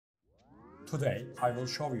Today, I will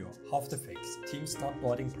show you how to fix Teams not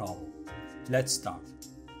loading problem. Let's start.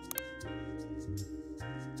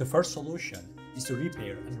 The first solution is to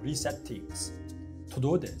repair and reset Teams. To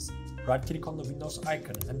do this, right-click on the Windows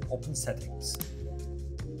icon and open Settings.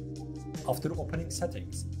 After opening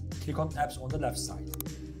Settings, click on Apps on the left side,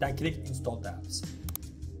 then click Installed Apps.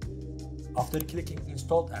 After clicking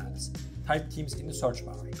Installed Apps, type Teams in the search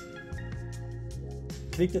bar.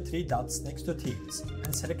 Click the three dots next to Teams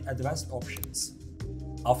and select Advanced Options.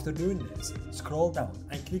 After doing this, scroll down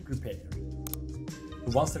and click Repair.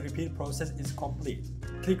 Once the repair process is complete,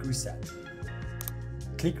 click Reset.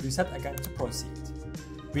 Click Reset again to proceed.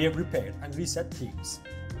 We have repaired and reset Teams.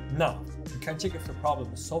 Now, you can check if the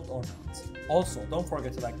problem is solved or not. Also, don't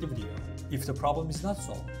forget to like the video. If the problem is not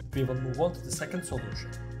solved, we will move on to the second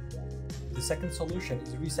solution. The second solution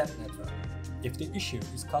is Reset Network. If the issue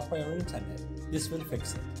is caused by our internet, this will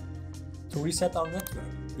fix it. To reset our network,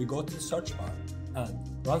 we go to the search bar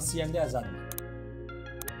and run cmd as admin.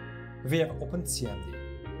 We have opened cmd.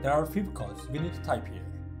 There are a few codes we need to type here.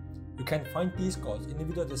 You can find these codes in the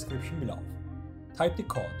video description below. Type the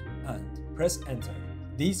code and press enter.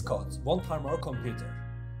 These codes won't harm our computer.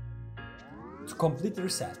 To complete the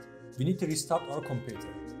reset, we need to restart our computer.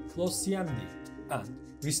 Close cmd and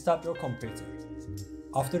restart your computer.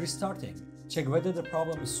 After restarting, check whether the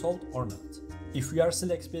problem is solved or not. If we are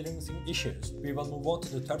still experiencing issues, we will move on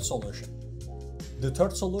to the third solution. The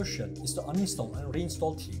third solution is to uninstall and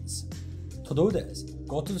reinstall Teams. To do this,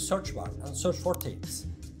 go to the search bar and search for Teams.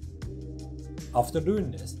 After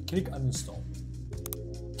doing this, click Uninstall.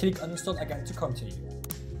 Click Uninstall again to continue.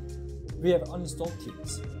 We have uninstalled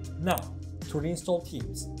Teams. Now, to reinstall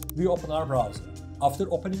Teams, we open our browser. After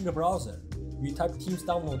opening the browser, we type Teams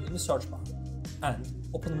download in the search bar and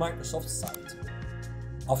open Microsoft's site.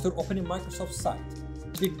 After opening Microsoft's site,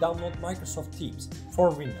 click Download Microsoft Teams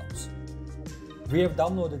for Windows. We have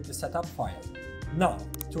downloaded the setup file. Now,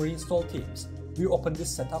 to reinstall Teams, we open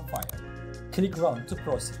this setup file. Click Run to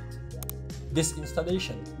proceed. This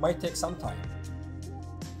installation might take some time.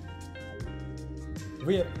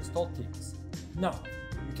 We have installed Teams. Now,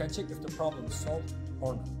 you can check if the problem is solved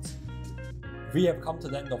or not. We have come to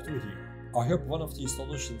the end of the video. I hope one of these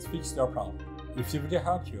solutions fixed your problem. If the video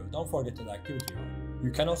helped you, don't forget to like the video. You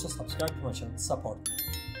can also subscribe to my channel to support me.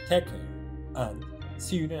 Take care and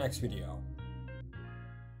see you in the next video.